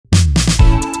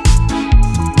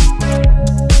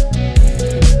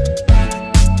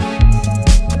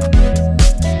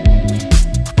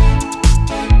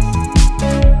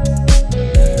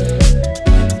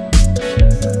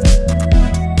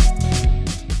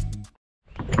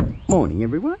Morning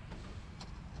everyone.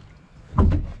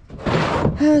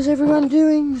 How's everyone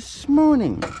doing this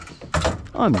morning?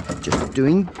 I'm just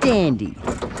doing dandy.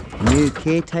 New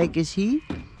caretakers here.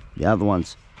 The other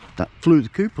ones flew the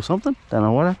coop or something. Don't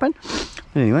know what happened.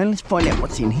 Anyway, let's find out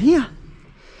what's in here.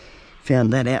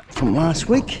 Found that out from last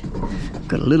week.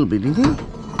 Got a little bit in here.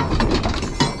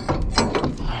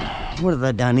 What have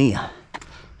they done here?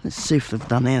 Let's see if they've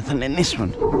done anything in this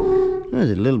one.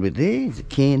 There's a little bit there. There's a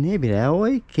can there, a bit of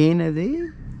alloy, can over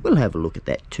there. We'll have a look at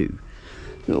that too.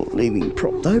 Leaving it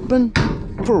propped open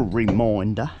for a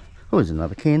reminder. Oh, there's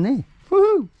another can there.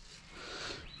 Woohoo!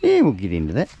 Yeah, we'll get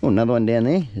into that. Oh, another one down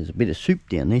there. There's a bit of soup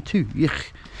down there too.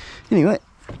 Yuck. Anyway,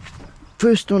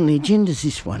 first on the agenda is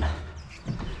this one.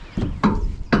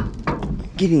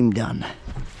 Get him done.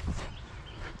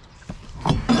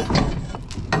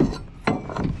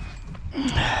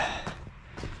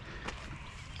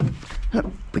 Up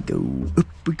we go, up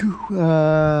we go.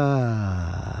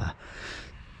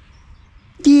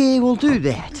 Yeah, we'll do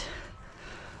that.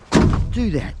 Do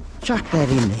that. Chuck that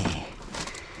in there.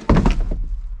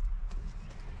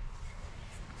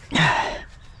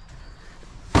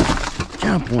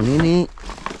 Jump on in there.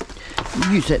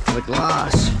 Use that for the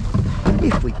glass.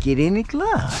 If we get any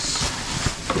glass.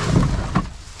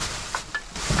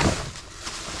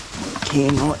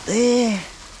 Can right there.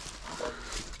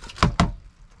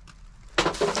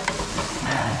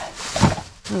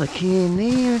 Another can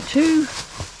there too.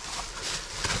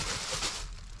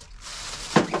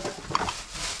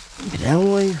 Bit of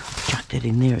alloy, chuck that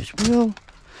in there as well.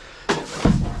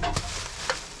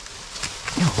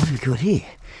 Oh, what have we got here?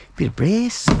 Bit of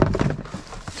brass.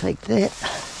 Take that.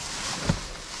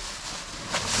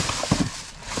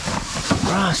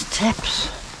 Brass taps.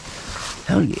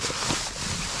 Hell yeah.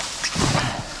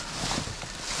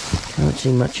 Can't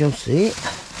see much else there.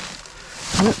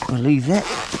 Oh, I'll leave that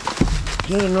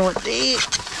can right there.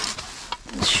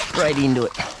 Straight into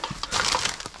it.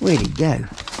 Where'd he go?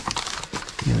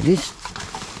 Here it is.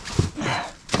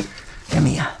 Come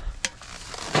here.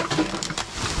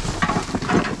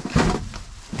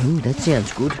 Oh, that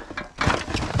sounds good.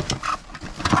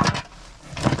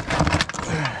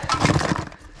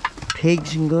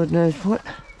 Pegs and God knows what.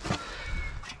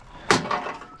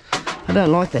 I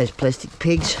don't like those plastic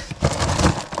pegs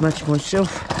much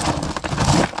myself.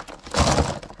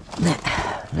 Nah,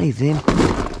 leave them.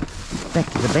 Back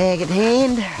to the bag at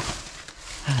hand.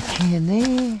 A can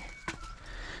there.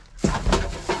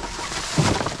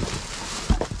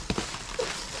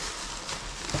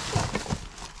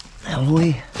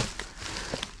 Alloy.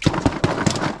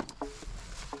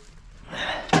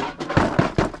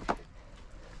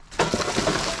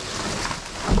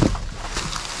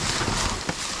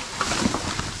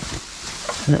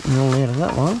 Nothing all out of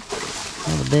that one.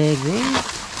 Another bag there.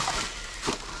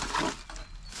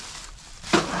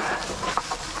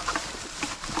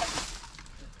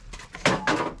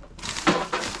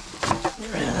 Get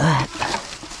rid of that.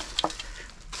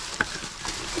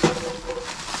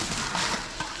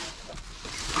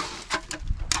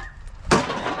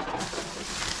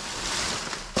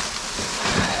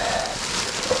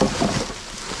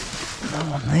 Another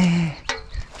one there.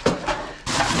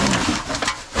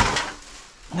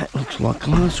 That looks like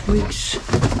last week's.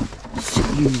 Sit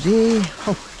you there.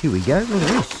 Oh, here we go. Look at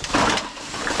this.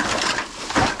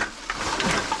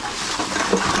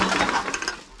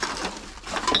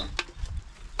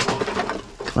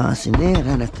 Glass in there. I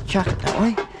don't have to chuck it that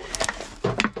way.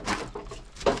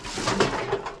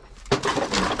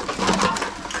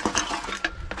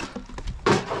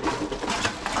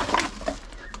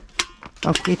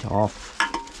 Oh, get off.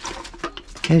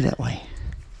 Go that way.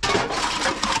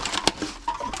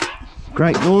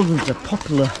 Great Northern's a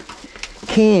popular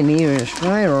can here in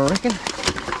Australia, I reckon.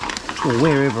 Or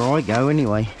wherever I go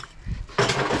anyway.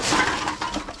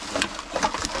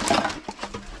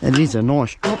 It is a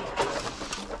nice drop.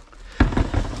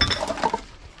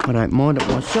 I don't mind it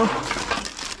myself.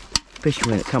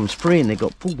 Especially when it comes free and they've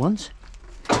got full ones.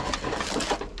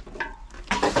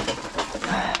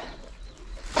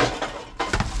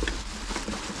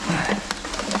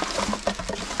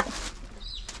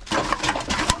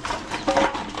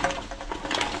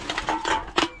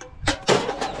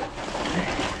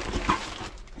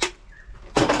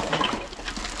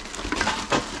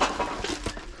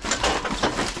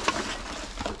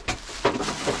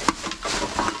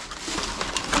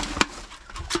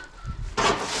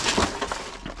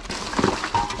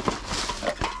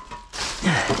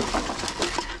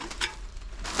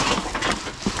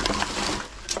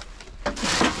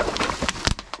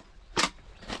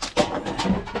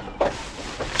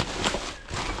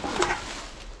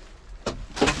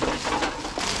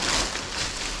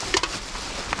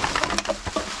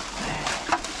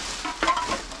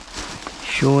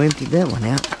 sure emptied that one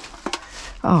out.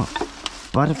 Oh,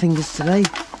 butterfingers today.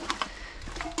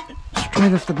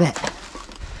 Straight off the bat.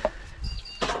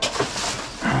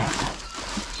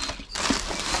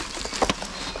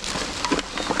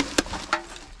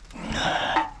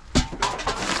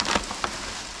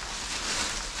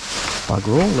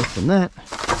 Bugger all left in that.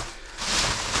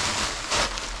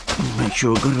 Make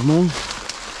sure I got them all.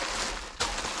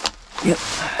 Yep.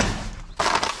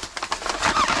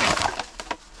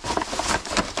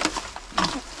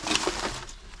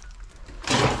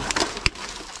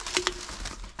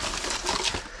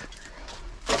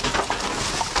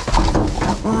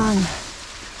 Got one.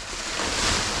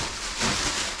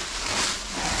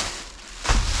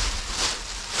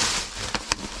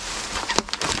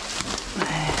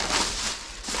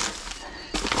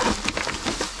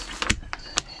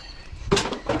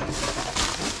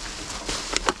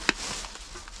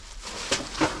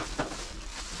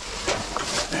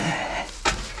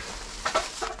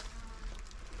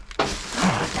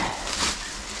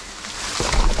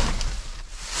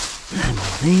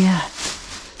 There.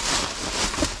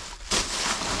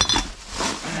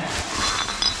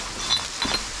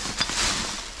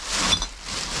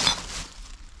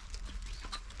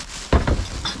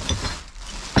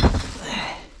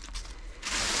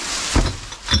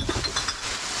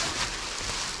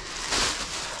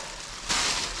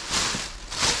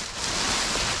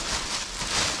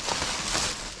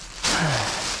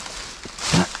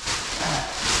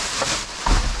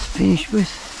 Finished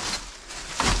with.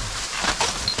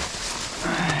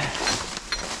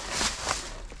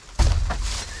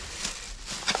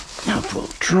 Full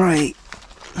tray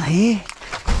here.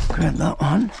 Grab that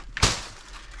one.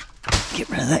 Get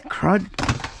rid of that crud.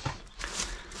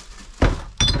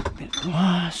 Bit of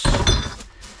glass.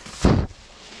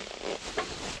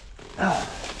 Oh.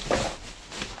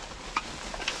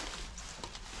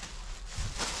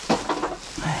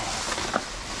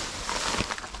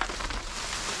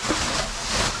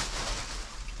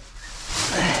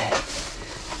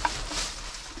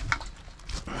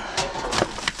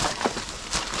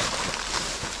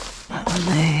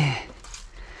 There.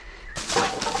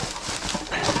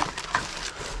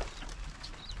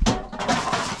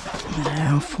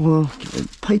 Now foil, get rid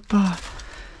of paper.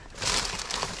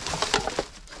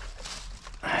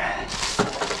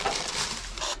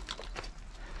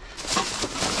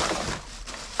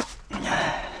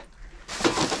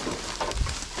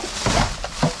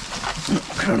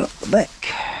 Crud up the back.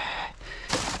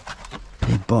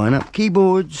 They're buying up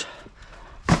keyboards.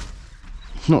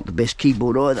 Not the best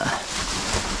keyboard either.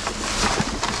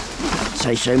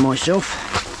 Say so myself.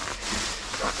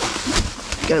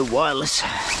 Go wireless.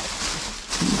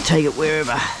 Take it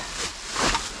wherever.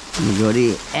 We got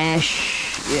here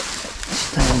ash. Yep.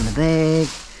 Stay in the bag.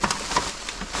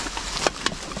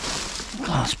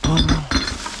 Glass bottle.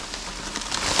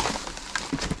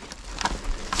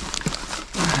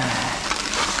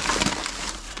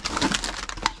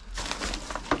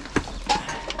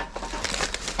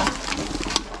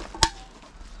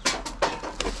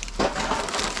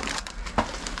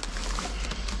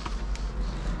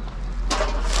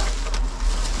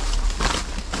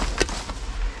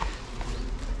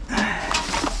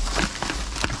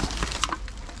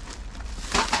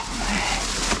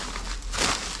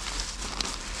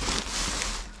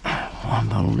 One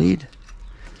bottle lid.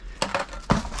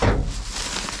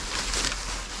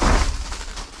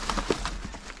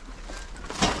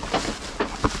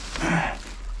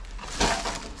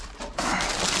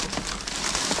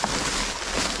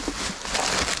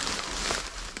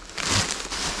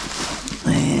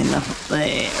 There, nothing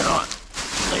there. Right,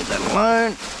 leave that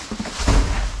alone.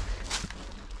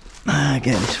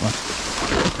 Okay, this one.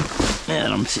 Now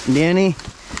that I'm sitting down here,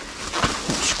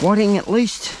 not squatting at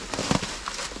least.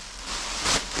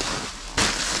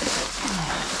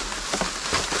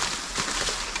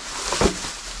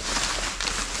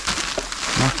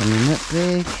 Nothing in that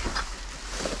bag.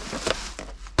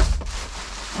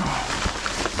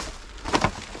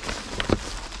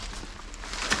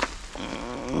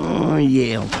 Oh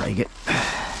yeah, I'll take it.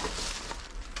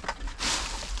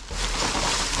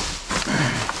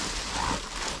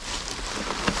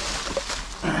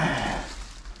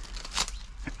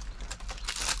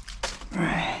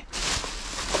 Right.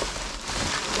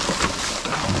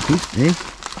 There.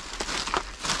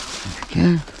 There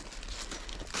we go.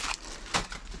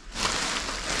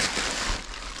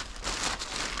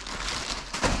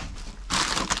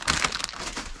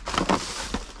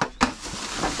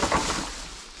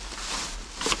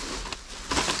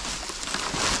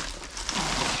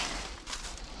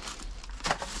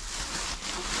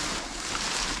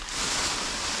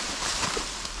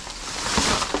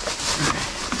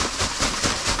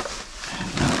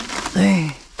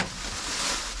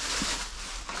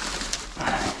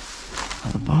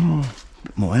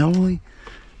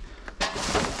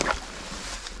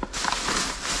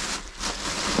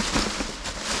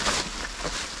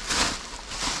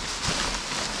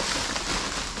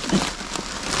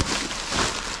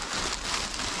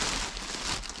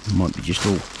 Might be just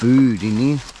all food in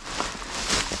here.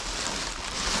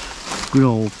 Good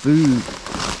old food.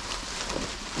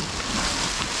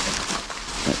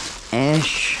 That's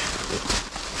ash.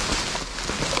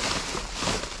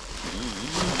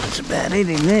 That's about it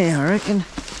in there, I reckon.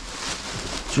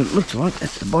 So it looks like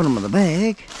that's the bottom of the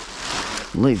bag.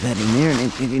 Leave that in there and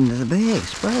empty it into the bag, I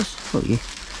suppose. Oh yeah,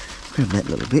 grab that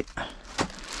little bit.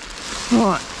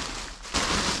 Right.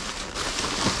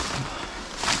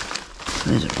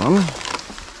 There's a bottle.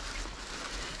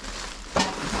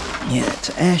 Yeah, that's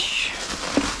ash.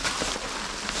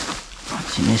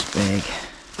 What's in this bag?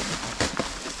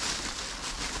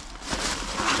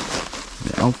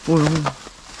 Alfoil.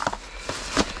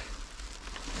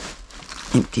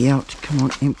 Empty out. Come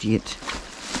on, empty it.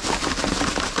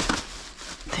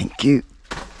 Thank you.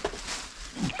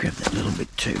 Grab that little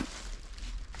bit too.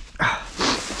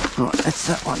 Right, that's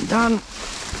that one done.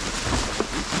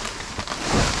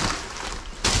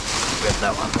 Grab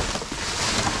that one.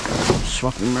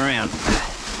 Swap them around.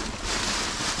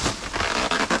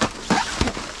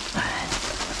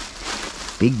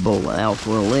 Big ball of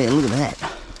alfoil there, look at that.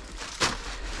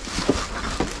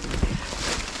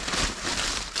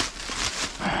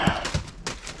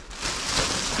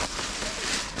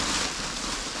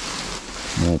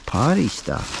 More party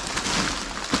stuff.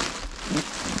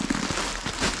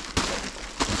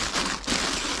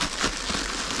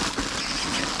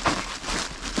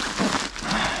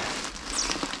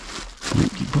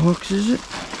 Box, is it?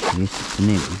 Yes, it's an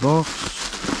empty box.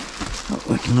 Oh,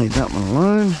 we can leave that one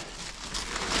alone.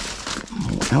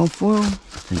 More alfoil,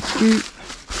 thank you.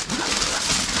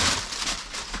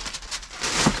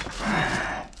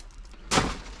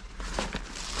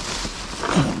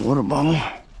 Water bottle.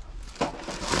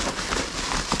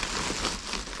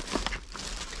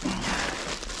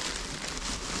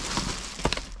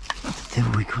 What the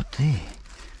devil we got there?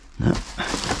 No.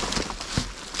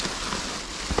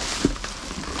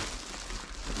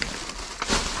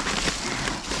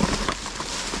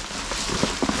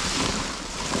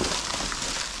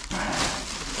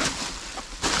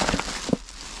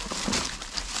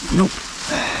 Nope.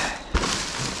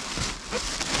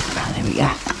 There we go.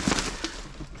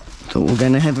 Thought we were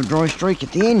going to have a dry streak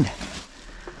at the end.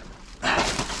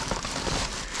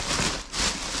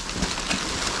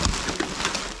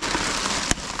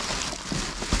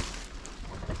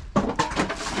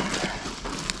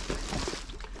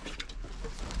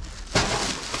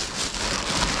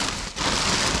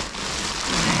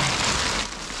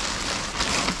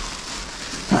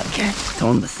 Okay,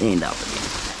 time to stand up again.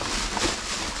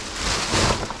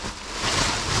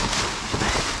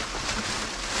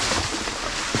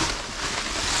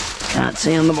 Can't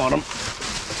see on the bottom.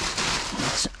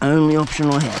 That's the only option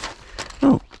I have.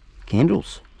 Oh,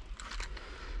 candles.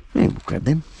 Yeah, we'll grab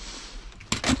them.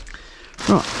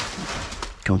 Right,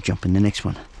 go and jump in the next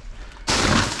one.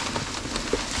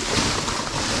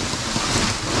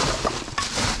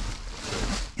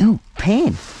 Oh,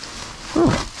 pan.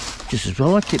 Oh, just as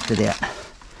well I tipped it out.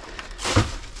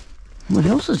 What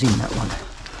else is in that one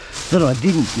that I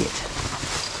didn't get?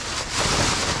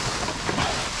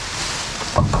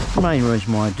 The main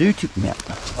reason why I do tip them out.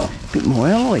 A bit more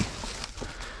alloy.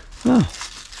 Oh,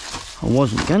 I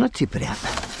wasn't going to tip it out.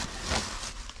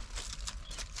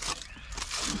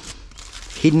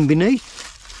 Hidden beneath.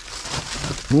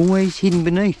 Always hidden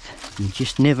beneath. You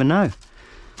just never know.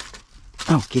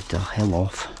 Oh, get the hell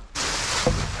off.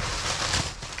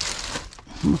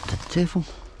 What the devil?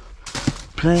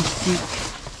 Plastic.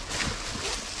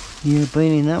 You've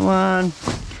been in that one.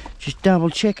 Just double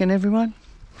checking, everyone.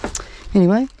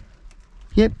 Anyway,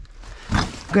 yep.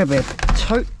 Grab our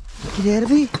tote, get out of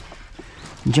here,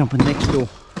 and jump in next door.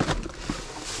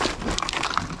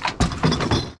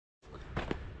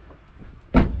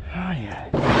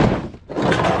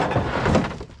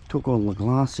 Took all the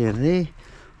glass out of there. I'm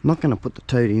not going to put the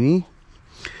tote in here.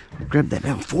 Grab that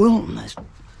alfoil and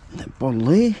that bottle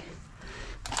there.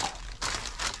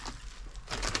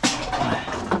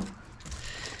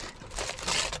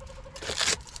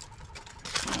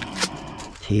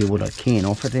 Tear what I can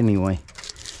off it anyway.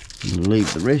 And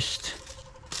leave the rest.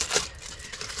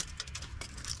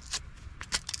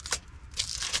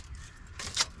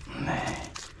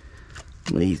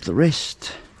 Leave the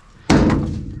rest.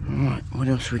 Alright, what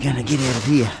else are we going to get out of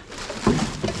here?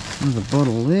 Another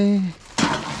bottle there.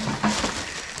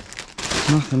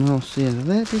 Nothing else out of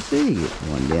that, is there? Get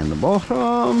one down the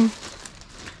bottom.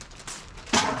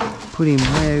 put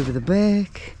him way over the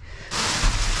back.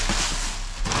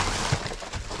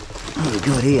 What have we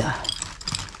got here?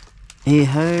 Air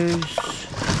hose.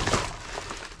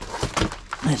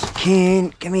 That's a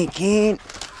can. Come here, can.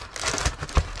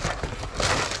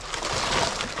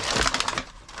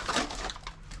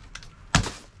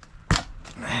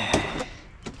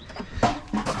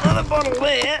 Another bottle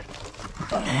there.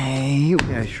 He'll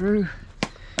go through.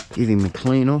 Give him a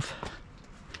clean off.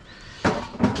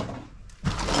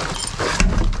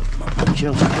 Not much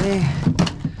else there.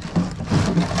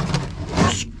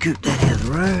 Scoop that out of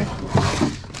the road.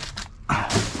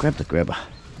 Grab the grabber.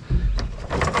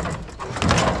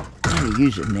 Only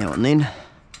use it now and then.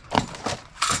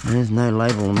 There's no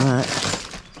label on that.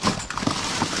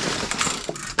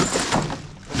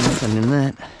 Nothing in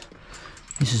that.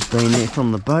 This has been there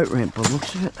from the boat ramp by the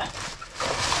looks of it.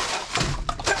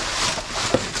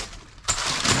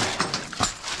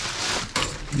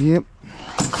 Yep.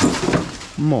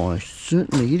 Most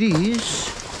certainly it is.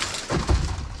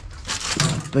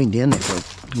 Been down there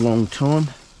for a long time.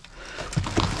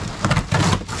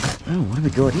 Oh, what have we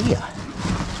got here?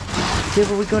 See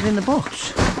what we got in the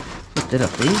box. Put that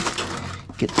up there.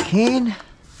 Get the can.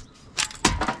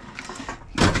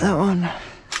 Get that one.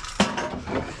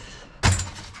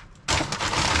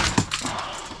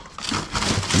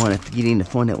 Might have to get in to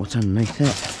find out what's underneath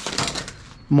that.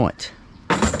 Might.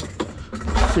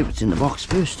 See what's in the box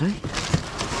first, eh?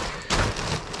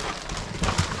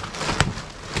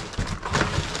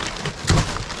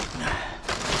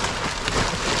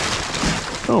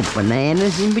 Oh,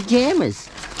 bananas in pyjamas.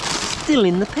 Still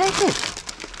in the packet.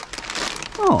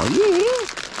 Oh, yeah.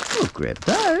 We'll grab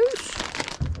those.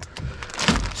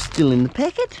 Still in the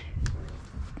packet.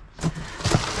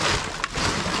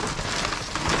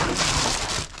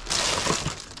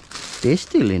 They're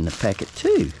still in the packet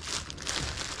too.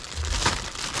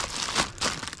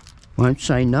 Won't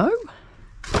say no.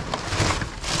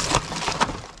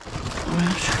 What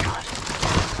else we got?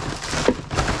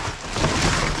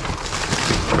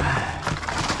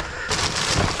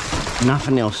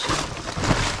 Nothing else.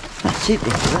 That's it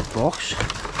there for that box.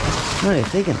 No,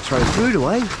 if they're going to throw food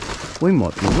away, we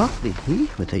might be lucky here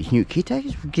with these new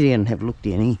caretakers. We'll get out and have a look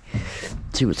down here.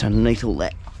 See what's underneath all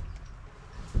that.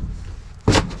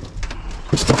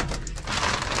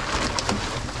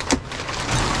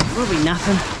 Probably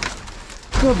nothing.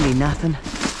 Probably nothing.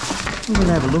 We'll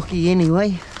have a looky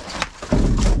anyway.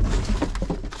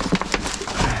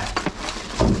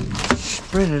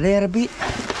 Spread it out a bit.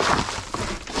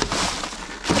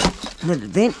 Let it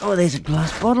vent. Oh, there's a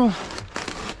glass bottle.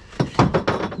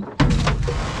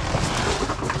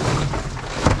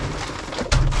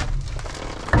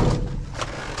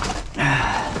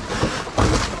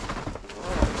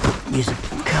 Here's a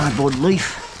cardboard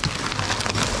leaf.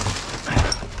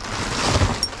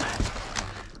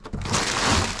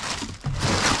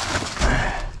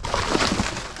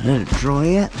 Let it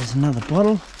dry out. There's another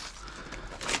bottle.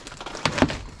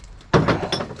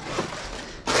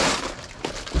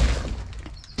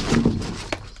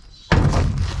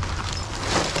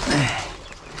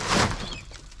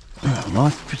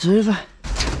 Life preserver.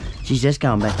 Geez, that's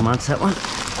going back months, that one.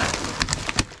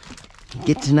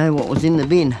 Get to know what was in the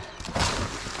bin.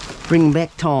 Bring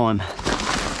back time.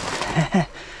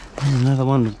 There's another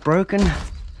one that's broken.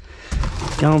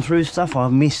 Going through stuff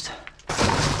I've missed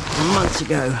months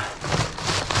ago.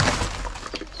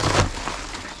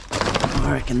 I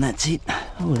reckon that's it.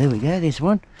 Oh, there we go, there's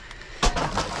one.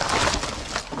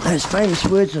 Those famous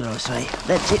words that I say.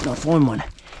 That's it, and I find one.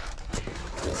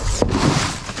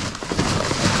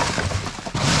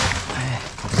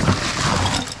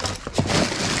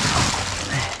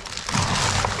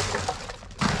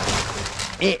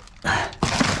 Yeah,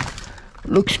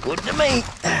 looks good to me.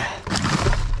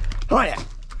 Right.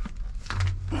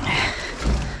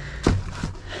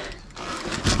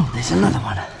 Oh, there's another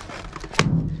one.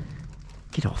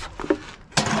 Get off.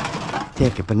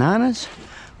 Deck of bananas.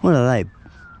 What are they?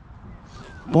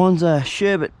 Bonza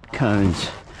sherbet cones.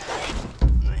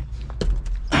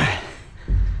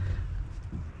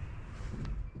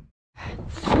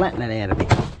 Flatten it out a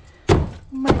bit.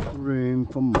 Make room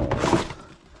for more.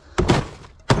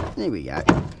 There we go.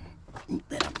 Put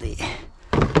that up there.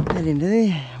 That into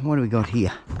there. What do we got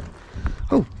here?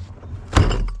 Oh,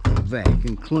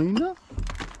 vacuum cleaner.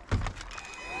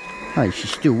 Hey, she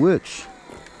still works.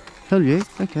 Tell you.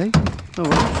 Okay.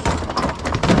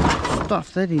 Alright.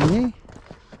 Stuff that in there.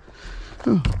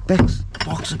 Oh,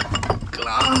 box of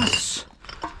glass.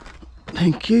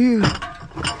 Thank you.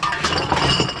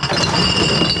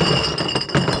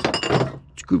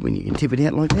 It's good when you can tip it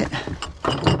out like that.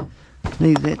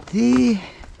 Leave that there.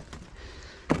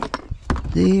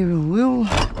 there, will.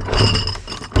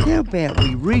 How about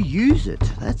we reuse it?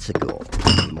 That's a good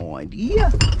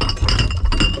idea.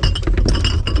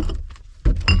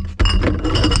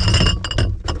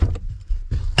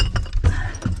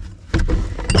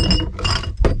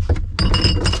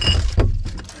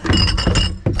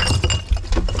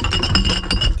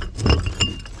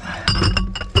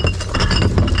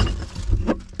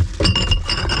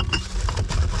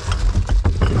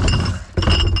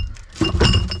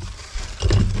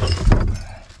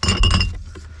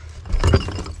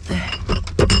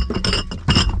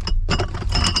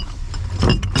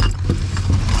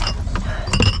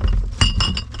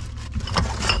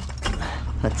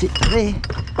 That's it there.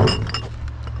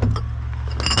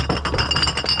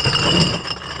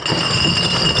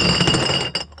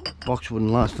 Box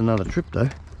wouldn't last another trip though.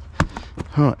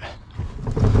 Right,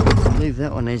 leave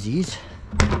that one as is.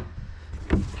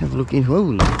 Have a look in.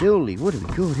 Holy dooly, what have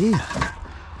we got here?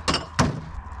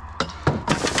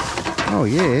 Oh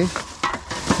yeah.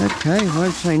 Okay,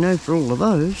 won't say no for all of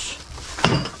those.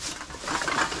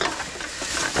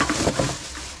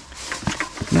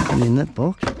 Nothing in that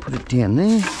box. Put it down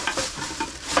there.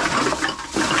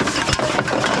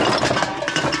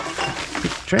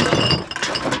 Pick the trash.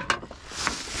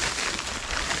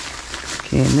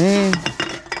 Can there.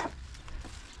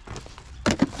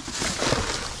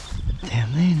 Down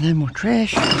there, no more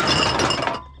trash.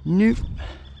 Nope.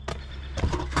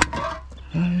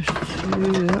 Those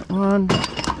two, that one.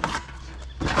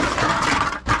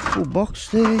 Full box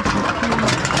there.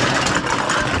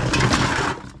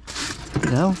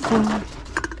 Bit alpha.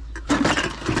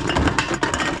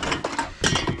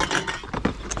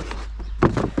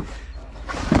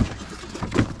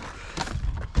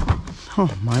 Oh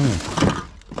man,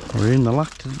 we're in the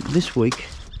luck this week.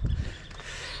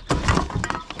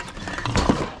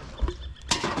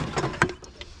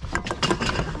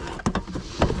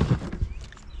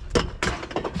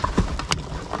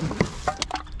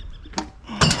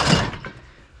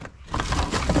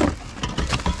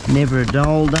 Never a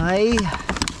dull day.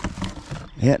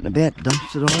 Out and about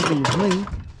dumpster diving with me.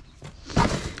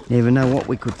 Never know what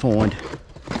we could find.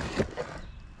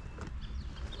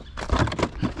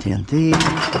 Down there.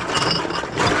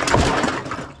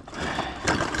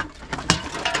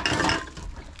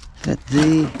 That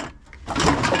there.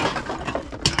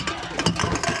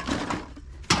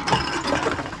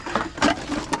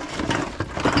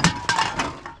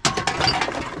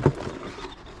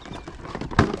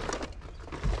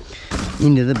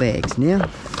 Into the bags now.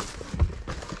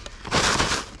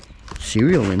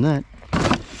 Cereal in that.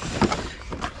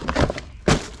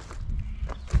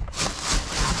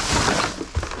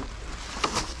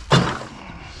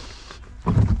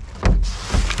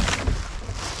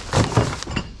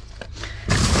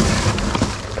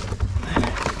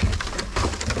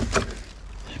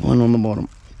 One on the bottom.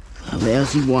 A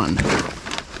lousy one.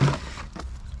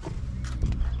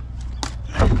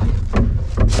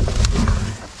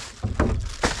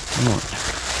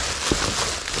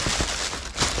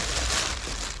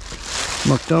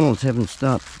 McDonald's haven't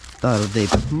started their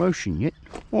promotion yet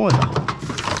either.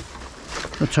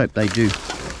 Let's hope they do.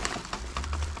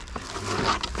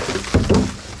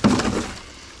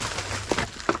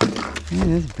 Yeah,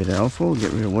 there's a bit of alpha. We'll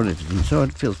get rid of whatever's inside.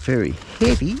 It feels very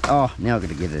heavy. Oh, now I've got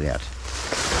to get it out.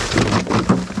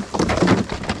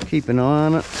 Keep an eye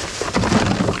on it.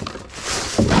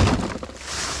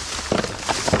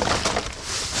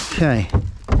 Okay.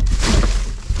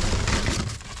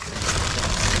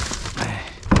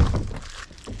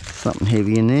 Something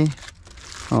heavy in there.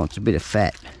 Oh, it's a bit of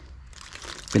fat.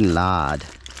 A bit of lard.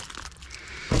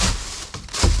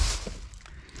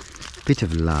 Bit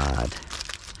of lard.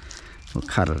 We'll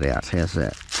cut it out. How's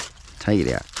that? Take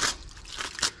it out.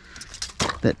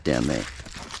 That down there.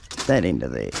 That into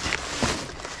there.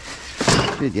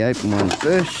 Do the open one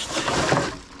first.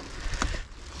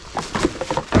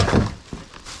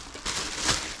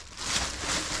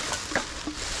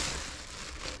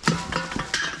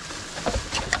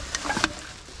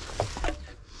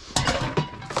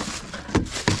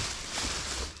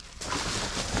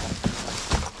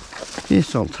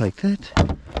 Yes, I'll take that.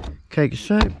 Cake of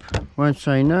soap, won't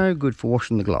say no, good for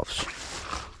washing the gloves.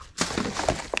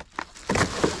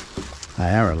 They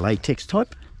are a latex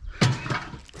type,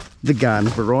 the garden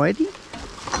variety,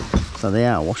 so they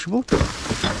are washable.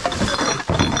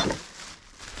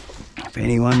 If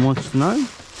anyone wants to know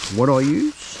what I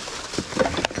use,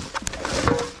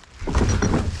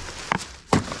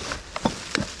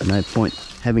 no point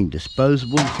having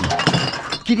disposables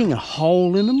and getting a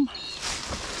hole in them.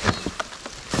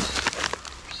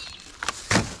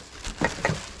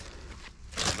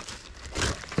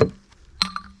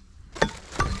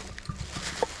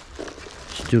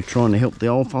 Still trying to help the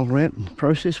old fella out in the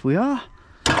process, we are.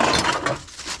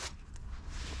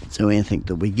 So anything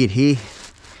that we get here,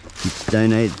 it's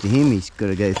donated to him. He's got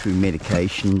to go through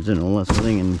medications and all that sort of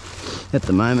thing, and at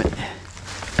the moment,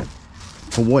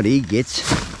 for what he gets,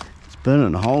 it's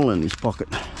burning a hole in his pocket.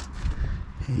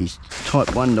 He's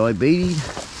type 1 diabetes,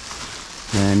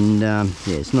 and yeah,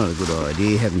 it's not a good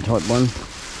idea having type 1,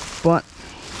 but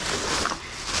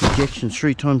injections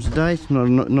 3 times a day, it's not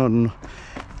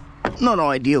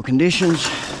ideal conditions.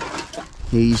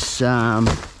 He's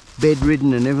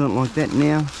bedridden and everything like that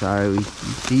now, so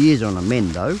he is on a mend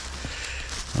though.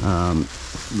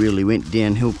 Really went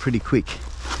downhill pretty quick.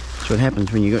 That's what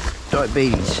happens when you got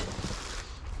diabetes.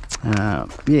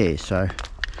 Yeah, so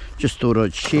just thought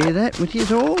I'd share that with you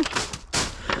all.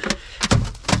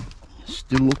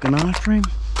 Still looking after him.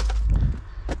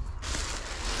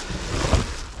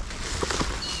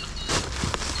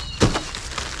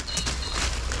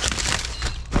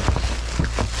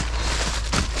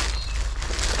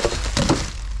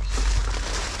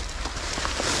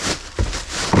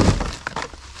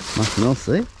 Nothing else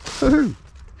there. Woohoo!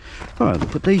 Alright, I'll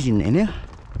put these in there now.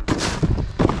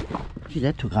 Gee,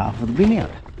 that took half of the bin out.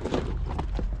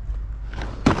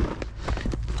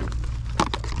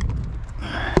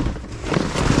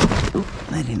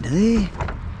 That into there.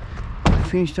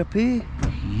 Finished up here.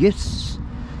 Yes.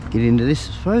 Get into this,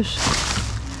 I suppose.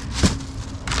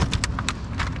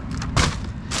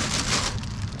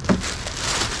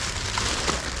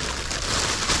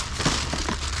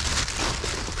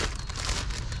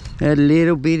 A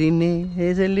little bit in there.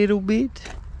 There's a little bit.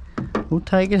 We'll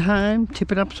take it home,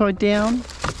 tip it upside down.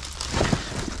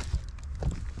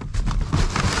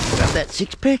 Got that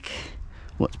 6-pack.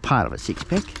 Well, it's part of a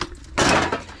 6-pack.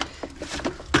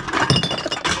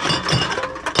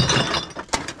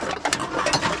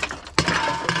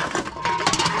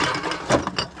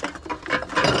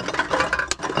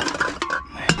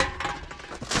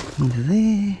 Into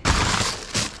there.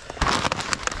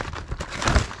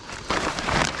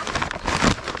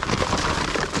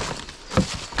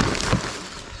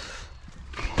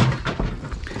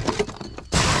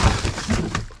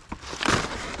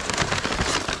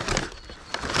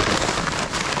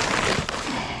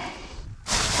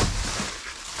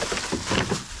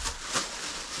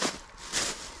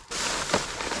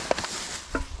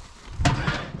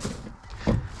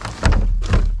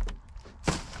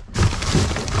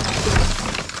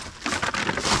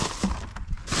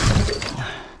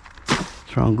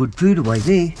 Throwing good food away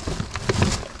there.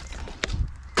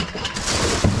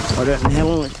 I don't know how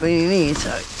long it's been in here,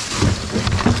 so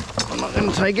I'm not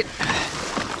going to take it.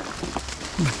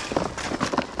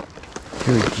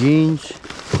 Pair of jeans.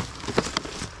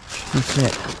 What's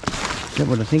that? Is that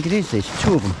what I think it is? There's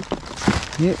 2 of them.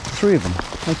 Yep, 3 of them.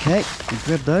 Okay, we'll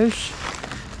grab those.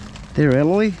 They're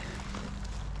alloy.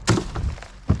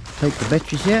 Take the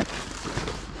batteries out.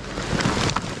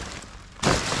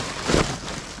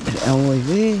 Alloy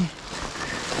there.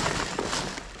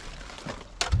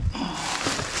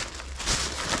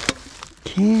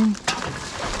 Can.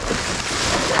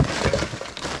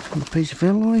 Another piece of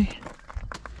alloy.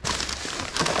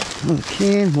 Another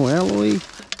can, more alloy. Get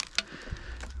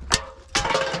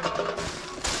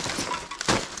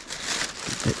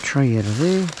that tray out of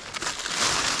there.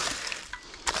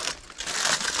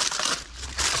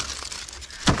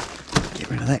 Get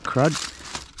rid of that crud.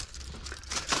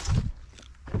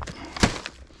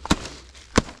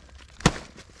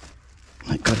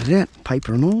 Got it out,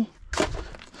 paper and all.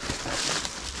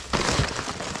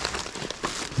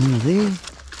 Under there.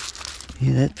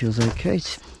 Yeah, that feels okay.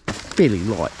 It's fairly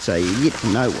light, so you get to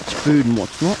know what's food and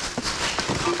what's not.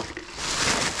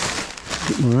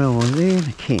 Bit more alloy there and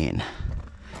a can.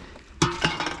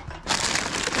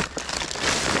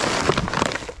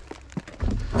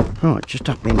 Right, just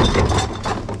up in.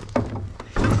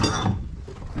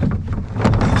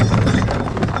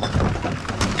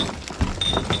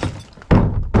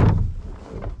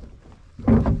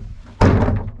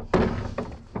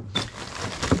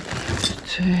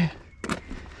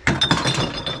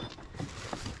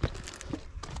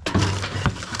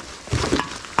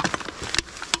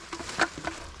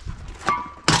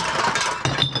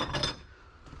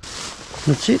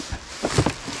 That's it.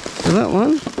 So that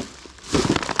one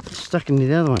stuck into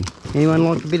the other one. Anyone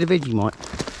like a bit of Vegemite?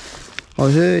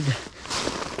 I heard,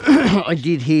 I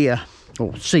did hear,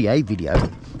 or see a video.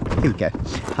 Here we go.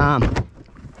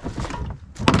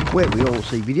 Where we all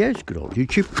see videos, good old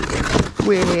YouTube,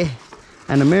 where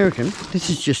an American, this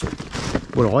is just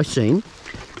what I seen,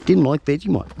 didn't like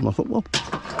Vegemite. And I thought, well,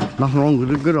 nothing wrong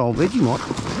with a good old Vegemite.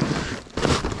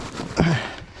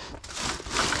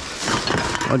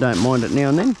 I don't mind it now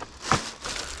and then.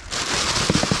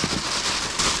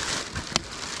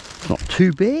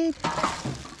 too bad.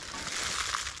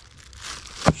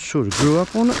 Sort of grew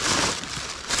up on it.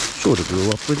 Sort of grew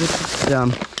up with it.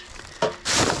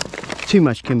 Too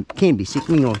much can be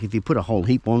sickening. Like if you put a whole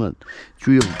heap on it, it's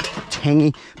real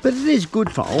tangy. But it is good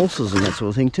for ulcers and that sort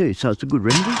of thing too. So it's a good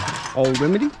remedy, old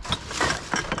remedy.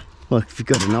 Like if you've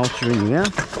got an ulcer in your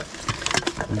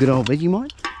mouth, a good old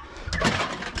Vegemite.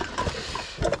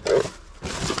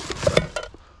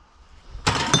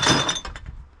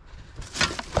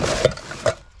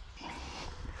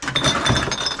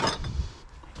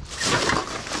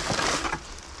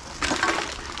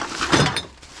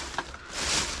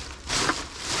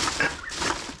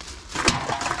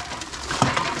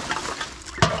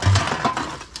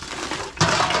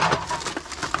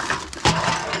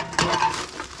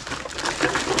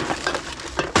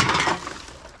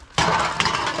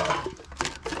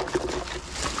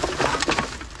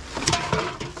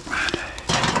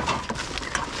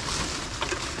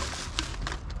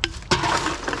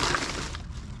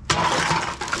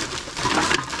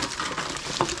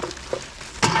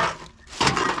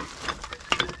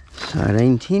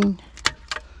 Sardine tin,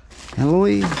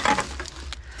 alloy,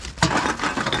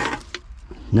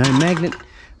 no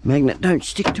magnet don't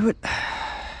stick to it.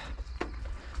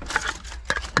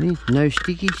 No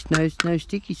stickies, no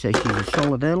stickies, so she's a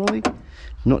solid alloy,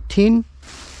 not tin.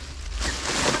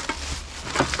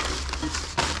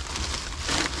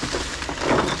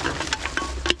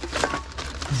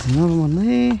 There's another one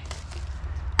there.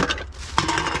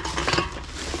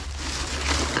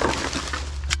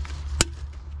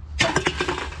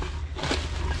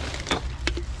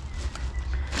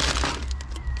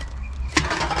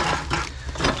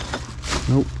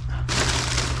 Nope.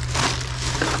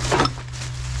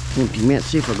 Empty them out,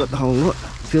 see if I've got the whole lot.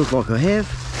 Feels like I have.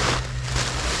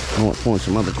 I might find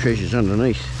some other treasures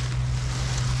underneath.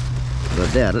 But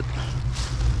I doubt it.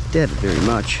 Doubt it very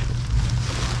much.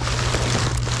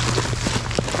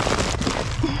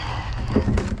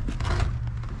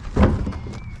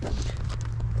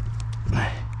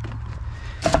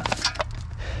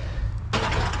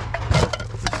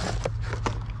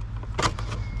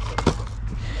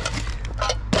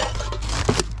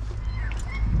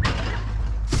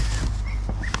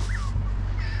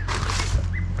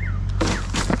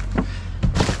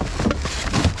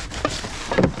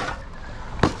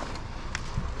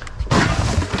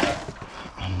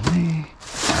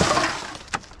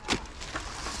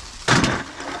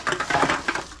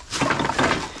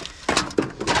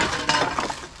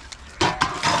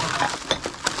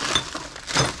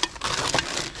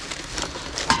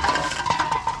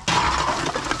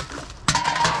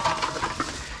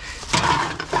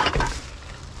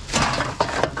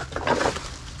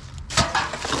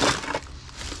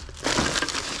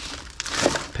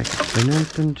 Packet's been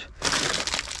opened.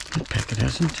 That packet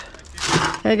hasn't.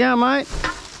 How you going, mate?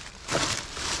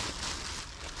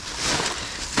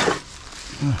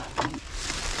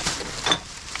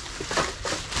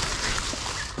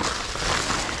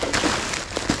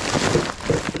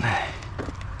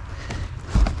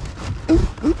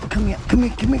 Ooh, come here,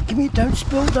 don't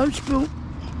spill.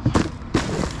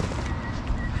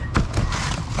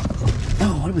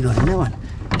 Oh, what have we got in that one?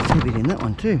 There's a bit in that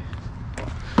one too.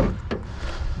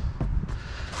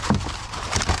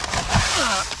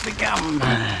 The gum.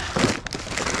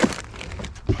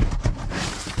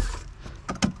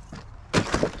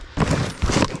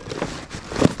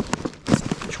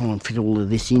 Try and fit all of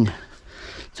this in.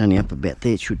 It's only up about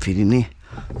there, it should fit in there.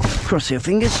 Cross our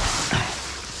fingers.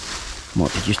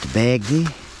 Might be just a bag there.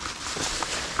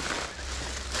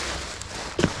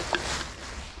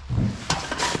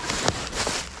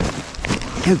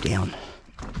 Go down.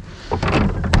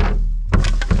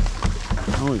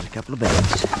 Oh, there's a couple of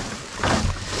bags.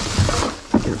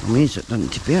 Get it from here so it doesn't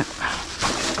tip out.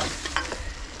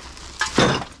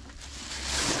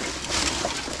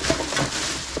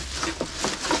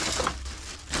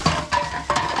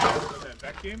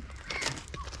 Vacuum?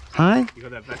 Hey? You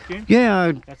got that vacuum?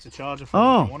 Yeah. That's the charger for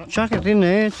it. Want it? Chuck it in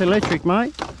there. It's electric,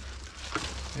 mate.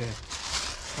 Yeah.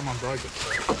 Someone broke it.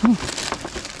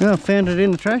 Yeah, I found it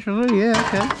in the trash, was it? Yeah,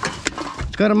 okay.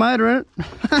 It's got a motor in it.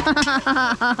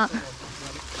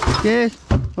 Yes.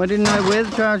 I didn't know where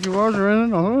the charger was or in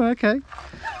it. Oh, okay.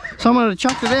 Someone had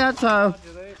chucked it out, so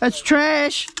it's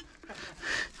trash.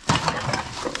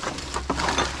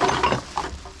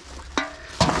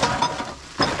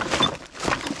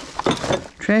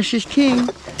 Trash is king.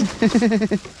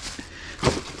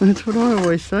 That's what I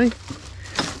always say.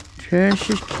 Trash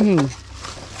is king.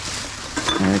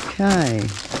 Okay.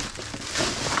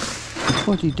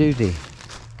 What do you do there?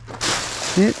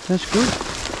 Yep, that's good.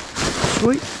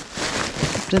 Sweet.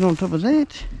 Put that on top of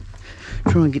that.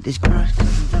 Try and get this grass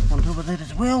cuttings up on top of that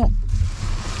as well.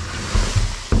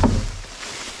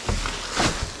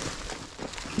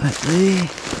 That there.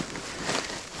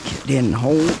 Get down the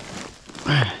hole.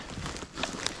 Yeah.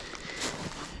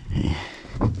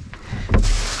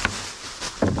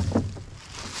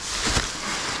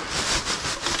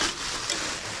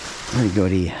 What have we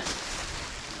got here?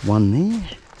 One there.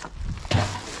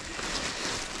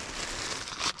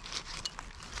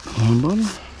 One bottom.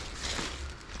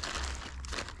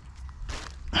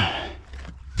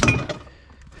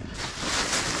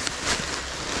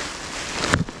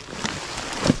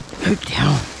 Hook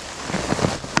down.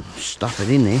 Stuff it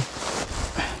in there.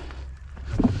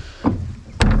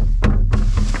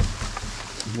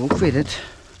 We'll fit it.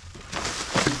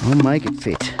 I'll make it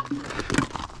fit.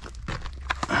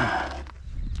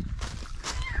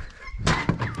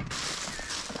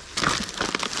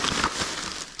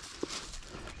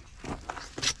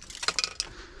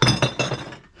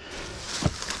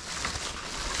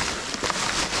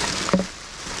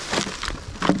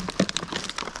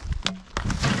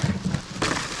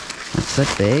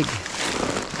 That bag.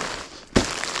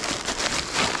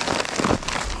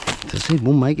 As I said,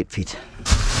 we'll make it fit.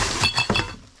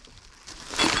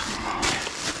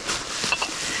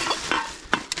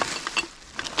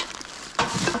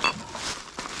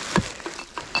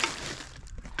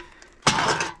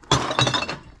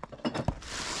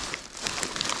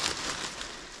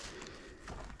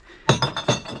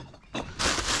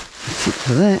 That's it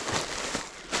for that.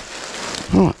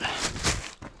 Right,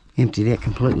 emptied out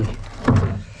completely.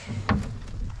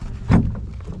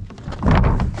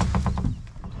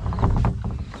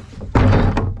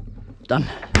 Done.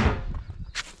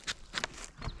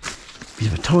 Bit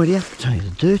of a tidy up, it's only the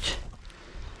dirt.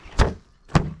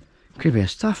 Grab our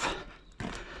stuff.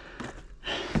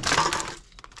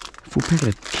 Full packet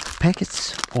of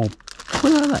packets of,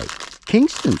 what are they?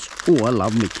 Kingstons. Oh, I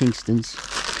love me Kingstons.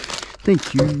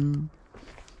 Thank you.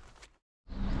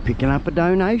 Picking up a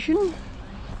donation.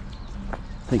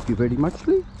 Thank you very much,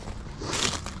 Lee.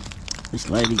 This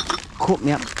lady caught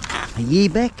me up a year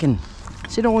back and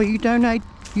said, oh, you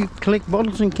collect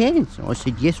bottles and cans. I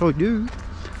said, yes, I do.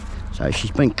 So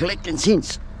she's been collecting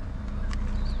since.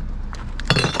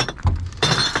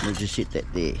 We'll just sit that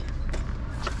there.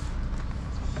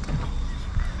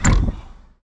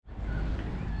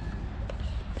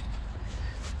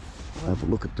 We'll have a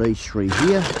look at these three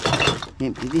here.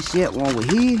 Empty this out while we're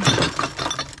here.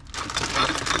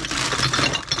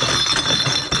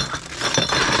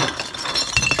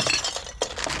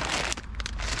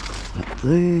 Up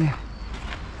there.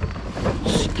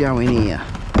 Let's go in here.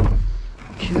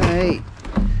 Okay.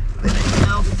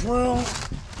 Well,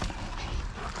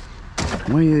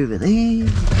 way over there.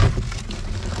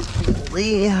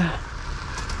 There.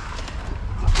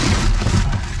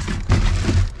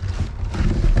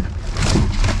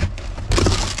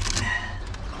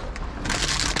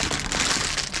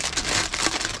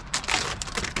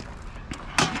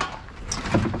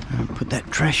 Put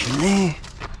that trash in there.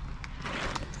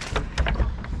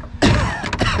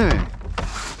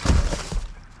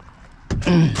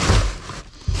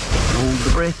 Hold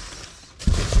the breath.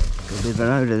 Got a bit of an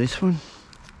odour this one.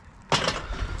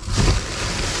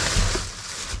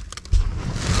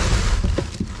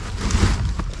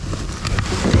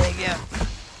 There you go.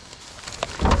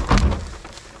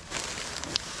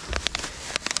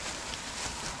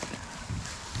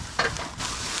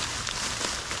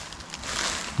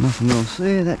 Nothing else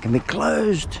there, that can be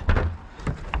closed.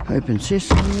 Open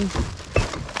sesame.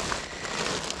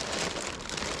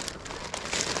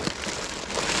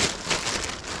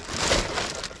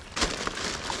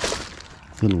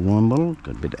 Little wine bottle,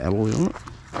 got a bit of alloy on it.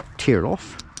 Tear it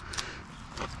off.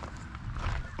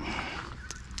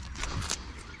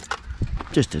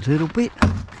 Just a little bit.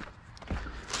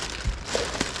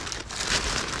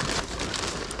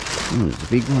 Oh, there's a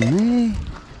big one there.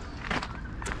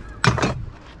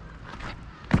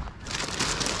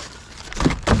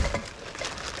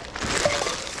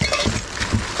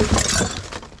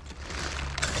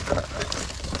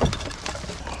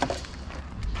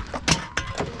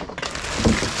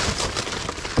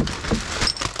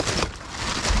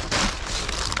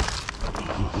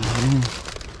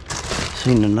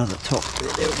 Seen another top.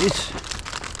 There it is.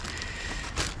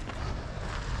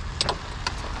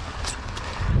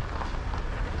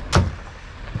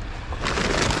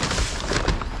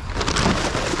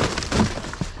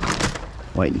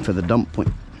 Waiting for the dump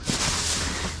point.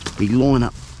 Big line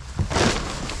up.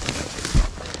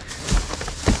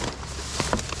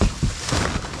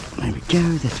 There we go,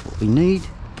 that's what we need.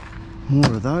 More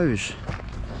of those.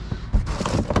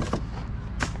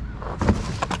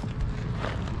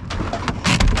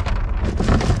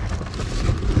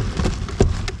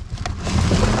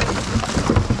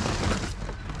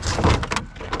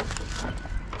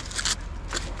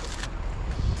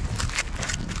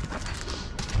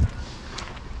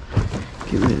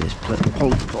 Get rid of this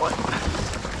poly pipe.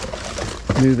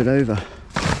 Move it over.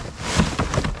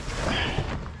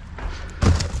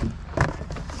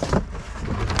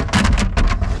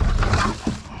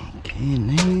 Okay, in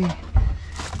there.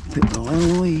 Bit of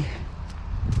alloy.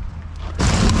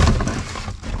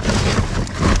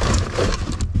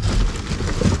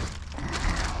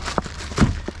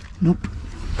 Nope.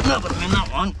 Nothing in that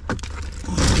one.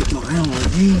 Get my alloy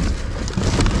there.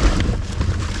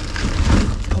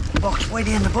 Pop the box way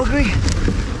down the buggery.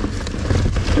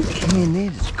 Okay, in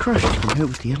there, it's crushed. Can help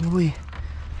with the alloy.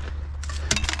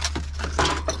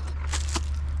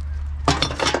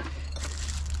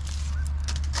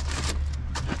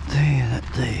 That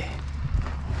there.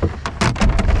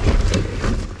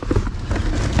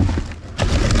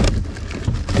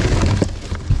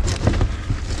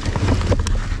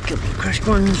 Couple of crushed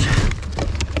ones.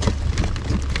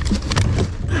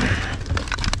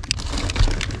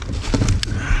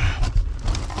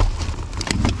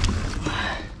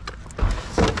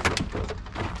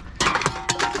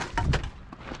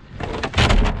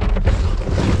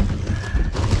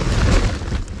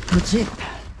 That's it.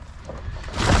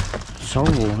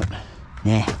 Solve all of it.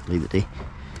 Nah, leave it there.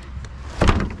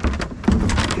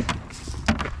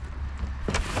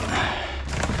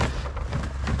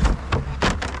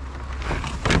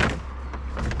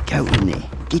 Go in there.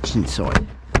 Get inside.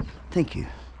 Thank you.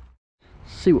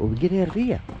 See what we get out of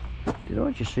here. Did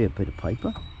I just see a bit of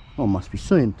paper? I must be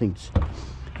seeing things.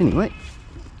 Anyway,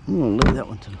 I'm going to leave that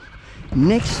one to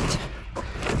next.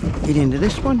 Get into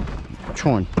this one.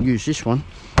 Try and use this one.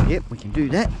 Yep, we can do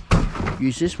that.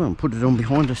 Use this one and put it on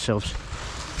behind ourselves.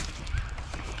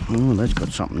 Oh, that's got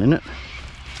something in it.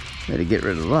 Better get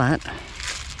rid of that.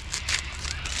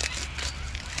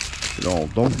 Good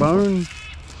old dog bone.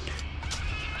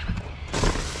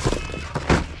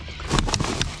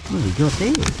 What have we got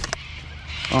there?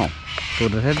 Oh,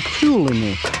 thought it had a tool in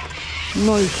there.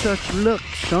 No such luck,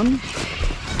 son.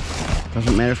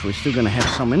 Doesn't matter if we're still going to have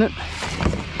some in it.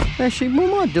 Actually, we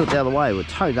might do it the other way. We'll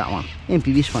tow that one.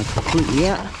 Empty this one completely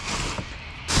out.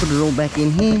 Put it all back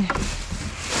in here.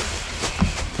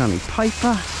 It's only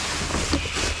paper.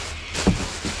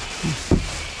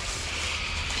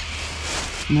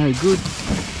 No good.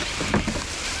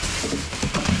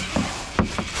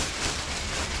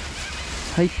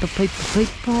 Paper, paper,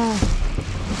 paper.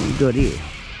 What we got here?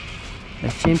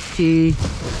 That's empty.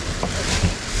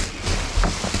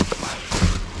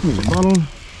 Here's a bottle.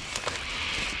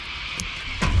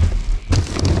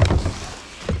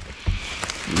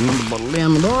 Another bottle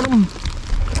down the bottom.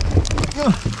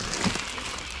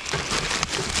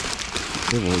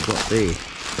 See what we got there.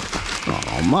 Oh,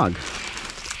 a mug.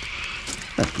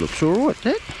 That looks alright,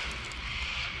 that.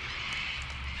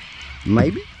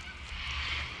 Maybe.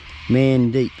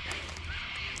 Man deep.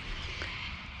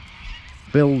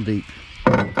 Bell deep.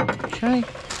 Okay.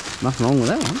 Nothing wrong with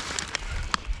that one.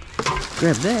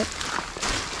 Grab that.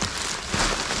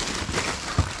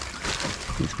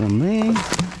 This one there.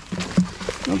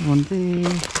 Another one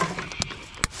there.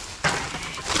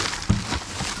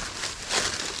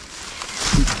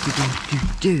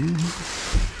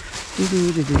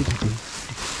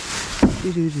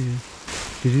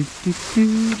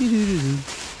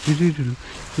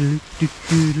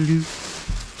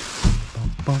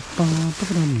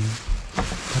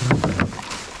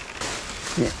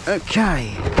 Yeah, okay.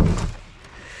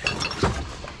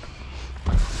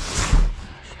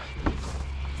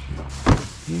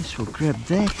 Yes, we'll grab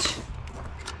that.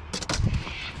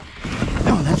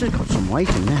 Oh, that's got some weight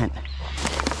in that.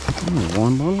 Oh, a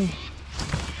wine bottle.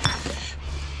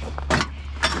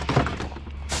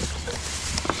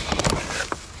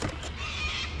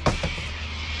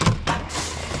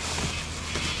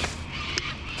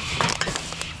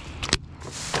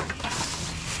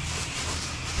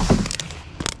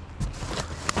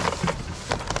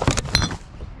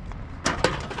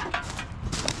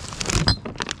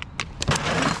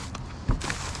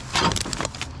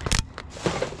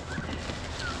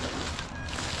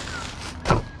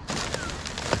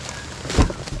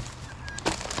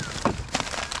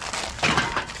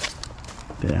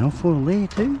 Bit of alfoil there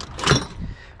too.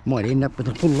 Might end up with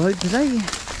a full load today.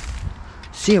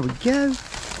 See how we go.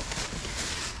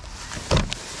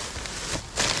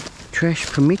 Trash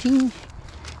permitting,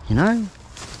 you know.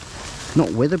 Not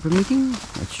weather permitting,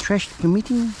 it's trash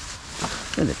permitting.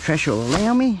 So the trash will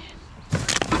allow me.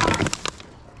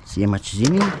 See how much is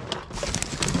in here.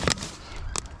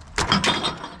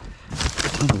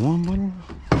 Another wine bottle.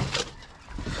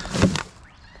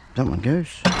 That one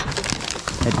goes.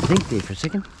 Had to think there for a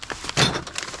second.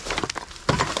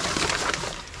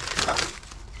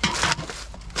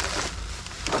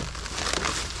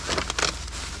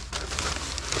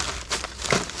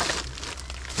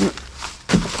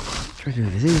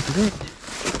 over there for that.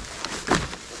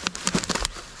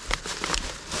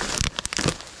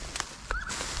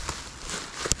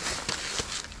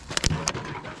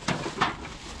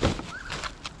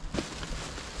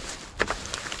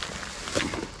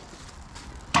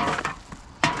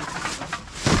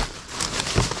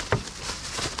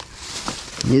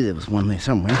 Yeah, there was one there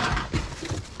somewhere.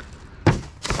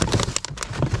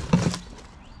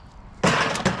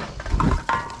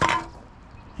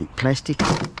 Plastic.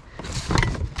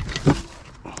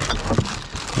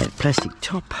 That plastic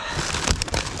top.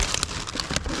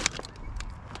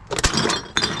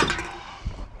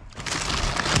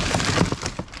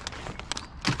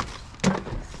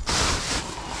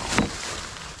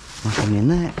 Nothing in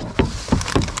that.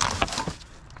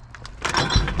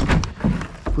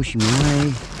 Push him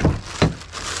away.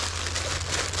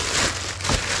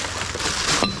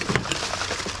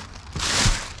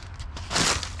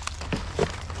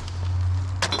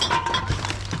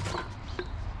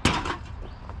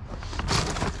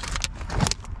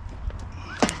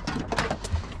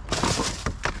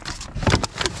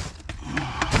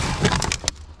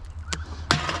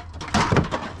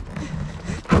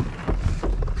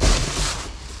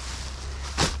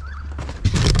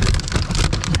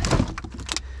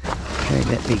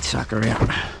 That big sucker out.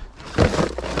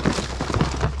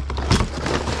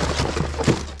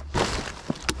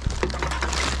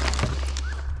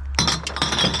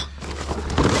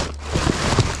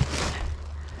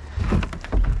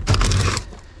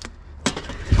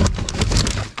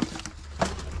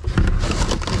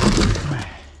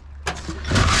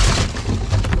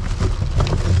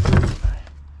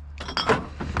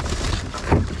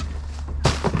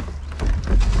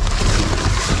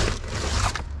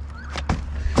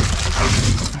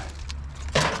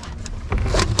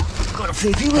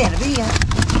 Fair few out of here,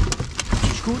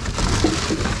 which is good.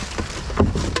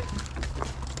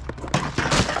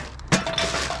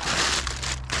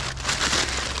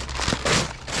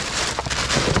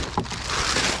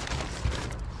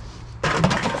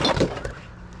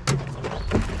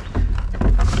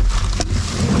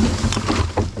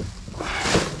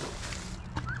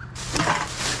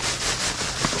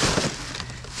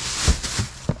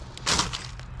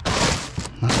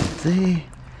 Nothing there.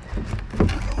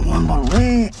 One bottle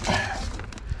there.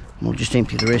 We'll just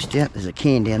empty the rest out. There's a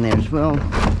can down there as well.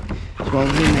 As well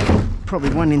as in that, probably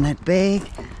one in that bag.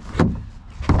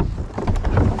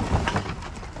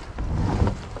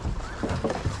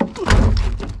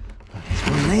 There's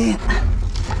one there.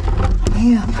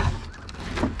 Yeah.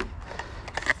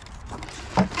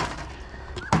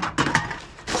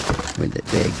 Where'd that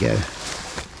bag go?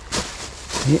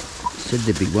 Yep, said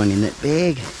there'd be one in that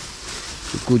bag.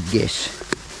 A good guess.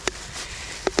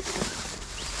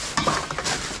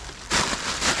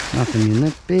 Nothing in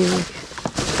that bag.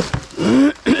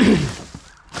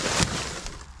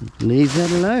 Leave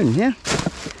that alone, yeah?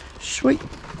 Sweet.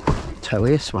 Tow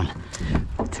this one.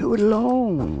 Tow it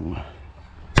along.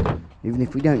 Even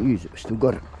if we don't use it, we still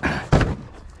got it.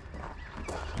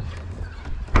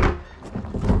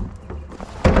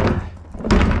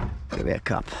 Grab our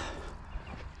cup.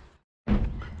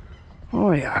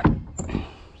 Oh yeah.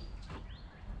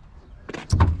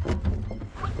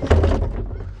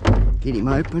 Get him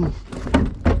open,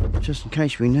 just in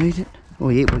case we need it. Oh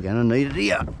yeah, we're going to need it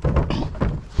here.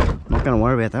 Not going to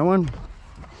worry about that one.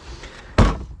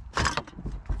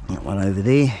 That one over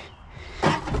there.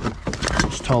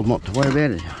 Just told not to worry about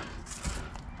it.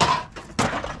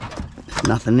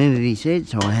 Nothing in it, he said,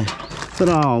 so I thought,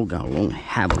 oh, I'll go along,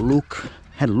 have a look.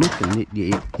 Had a look, and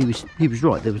yeah, he was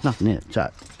right. There was nothing in it, so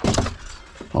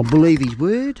I'll believe his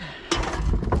word.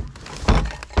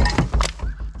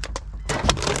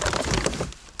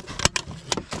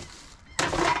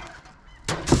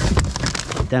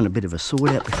 Done a bit of a sort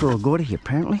out before I got here,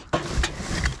 apparently,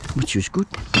 which was good.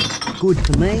 Good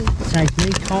for me. Saved me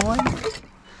time.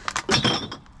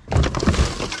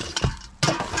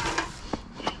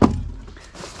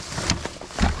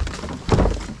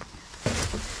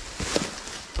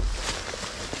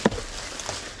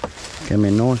 Gonna be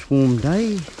a nice warm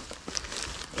day.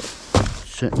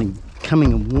 Certainly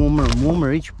coming warmer and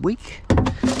warmer each week.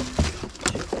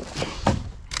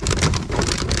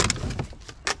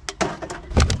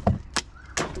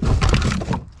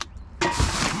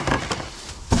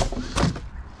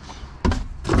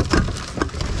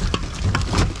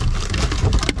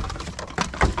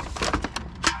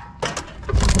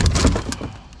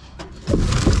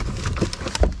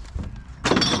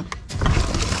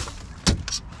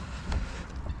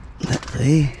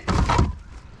 There.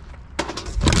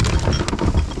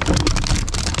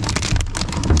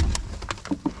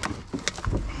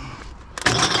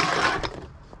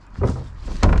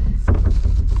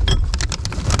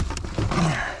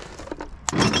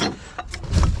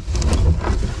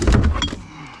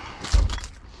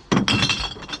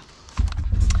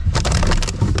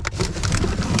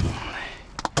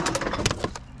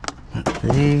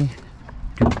 there.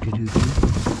 Do-do-do-do.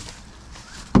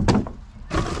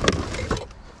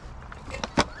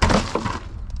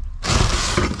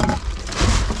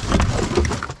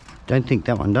 Don't think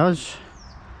that one does.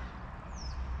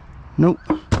 Nope.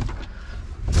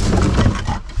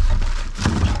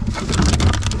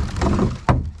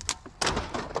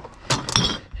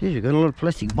 Geez, we've got a lot of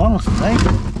plastic bottles today.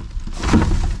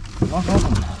 A lot of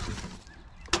them.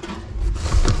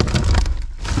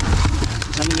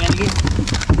 Coming out again.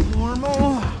 More and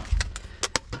more.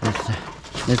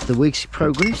 That's the week's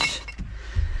progress.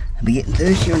 I'll be getting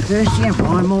thirstier and thirstier and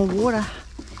buying more water.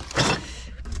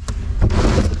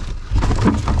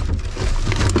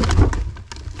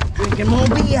 Drinking more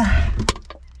beer.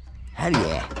 Hell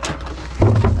yeah.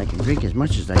 They can drink as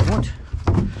much as they want.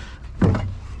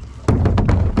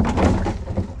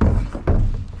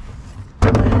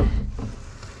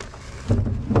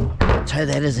 So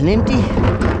that isn't empty.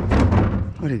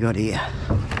 What do we got here?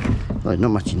 Well, there's not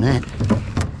much in that.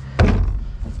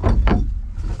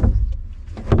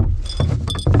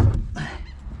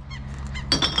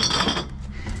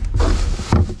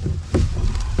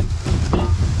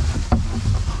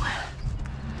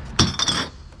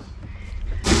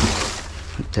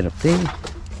 Put that up there.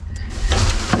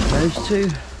 Those two.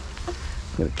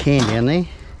 Got a can down there.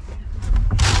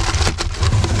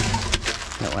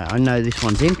 That way I know this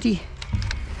one's empty.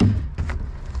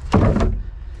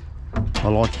 I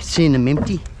like seeing them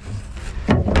empty.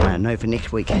 I know for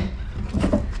next week. And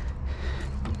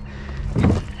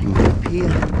up here.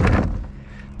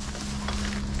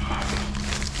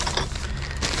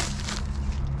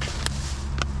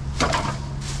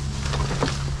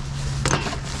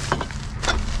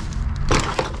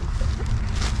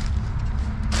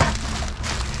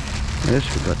 What else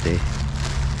we got there?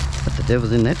 What the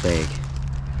devil's in that bag?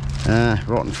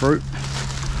 Rotten fruit.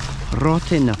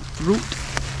 Rotten fruit.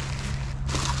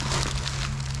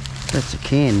 That's a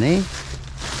can there.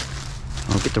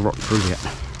 I'll get the rotten fruit out.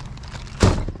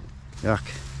 Yuck.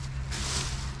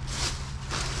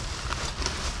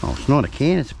 Oh, it's not a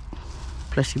can, it's a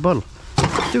plastic bottle.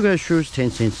 Still goes through as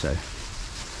 10 cents though.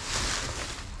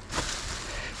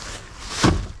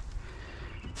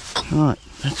 Right,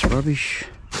 that's rubbish.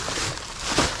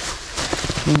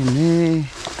 Can there.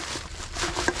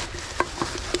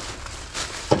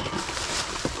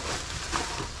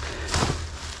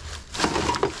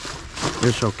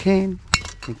 Yes, I can.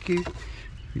 Thank you.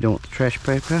 You don't want the trash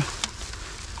paper,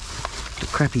 the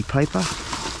crappy paper.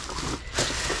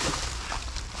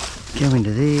 Go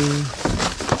into there.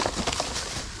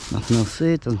 Nothing else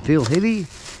there. It doesn't feel heavy.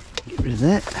 Get rid of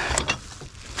that.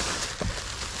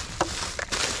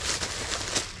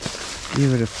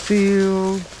 Give it a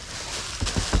feel.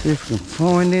 See if we can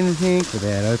find anything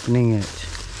without opening it.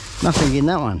 Nothing in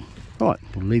that one. Right,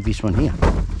 we'll leave this one here.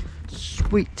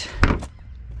 Sweet.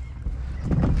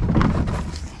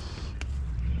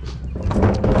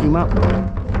 Him up.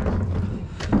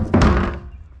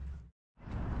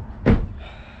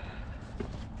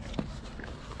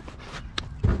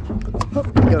 Up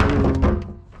we go.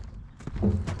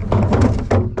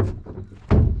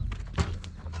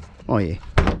 Oh yeah.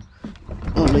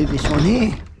 I'll leave this one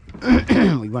here.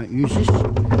 We won't use this.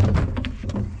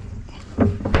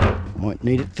 Might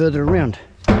need it further around.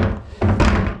 Grab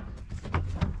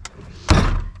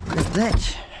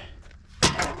that.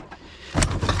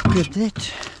 Grab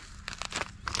that.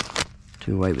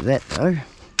 Do away with that though.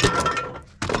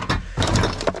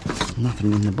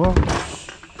 Nothing in the box.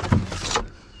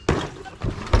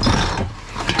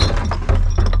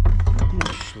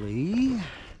 Actually,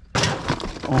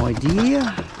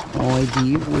 idea we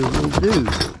will do.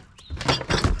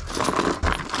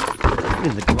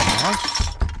 With the glass.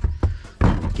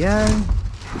 There we go.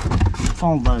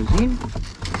 Fold those in.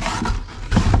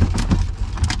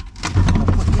 I'll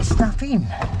put this stuff in.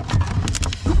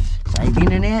 Save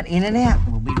in and out, in and out.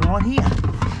 We'll be right here.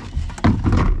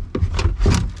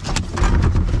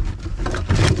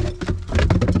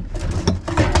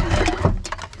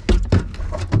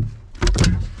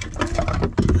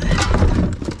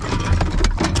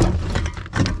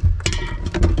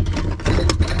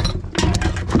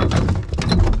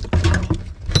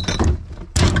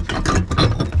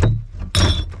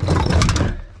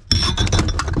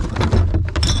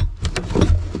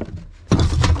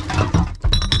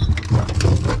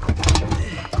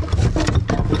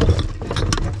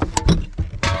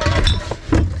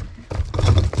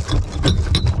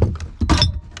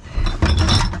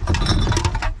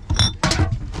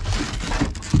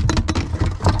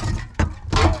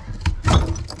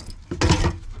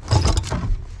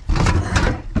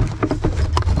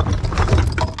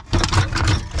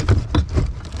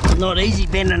 Not easy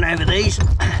bending over these.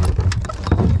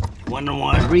 Wondering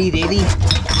why I breathe heavy.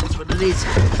 That's what it is.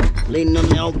 Leaning on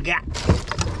the old gut.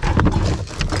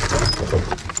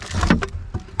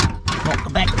 Not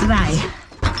the back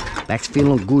today. Back's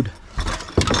feeling good.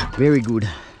 Very good.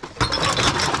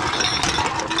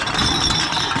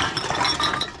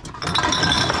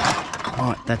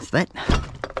 Alright, that's that.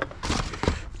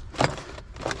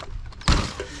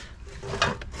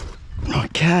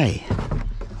 Okay.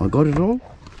 I got it all.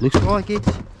 Looks like it's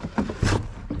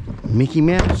Mickey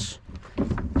Mouse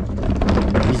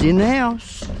is in the house.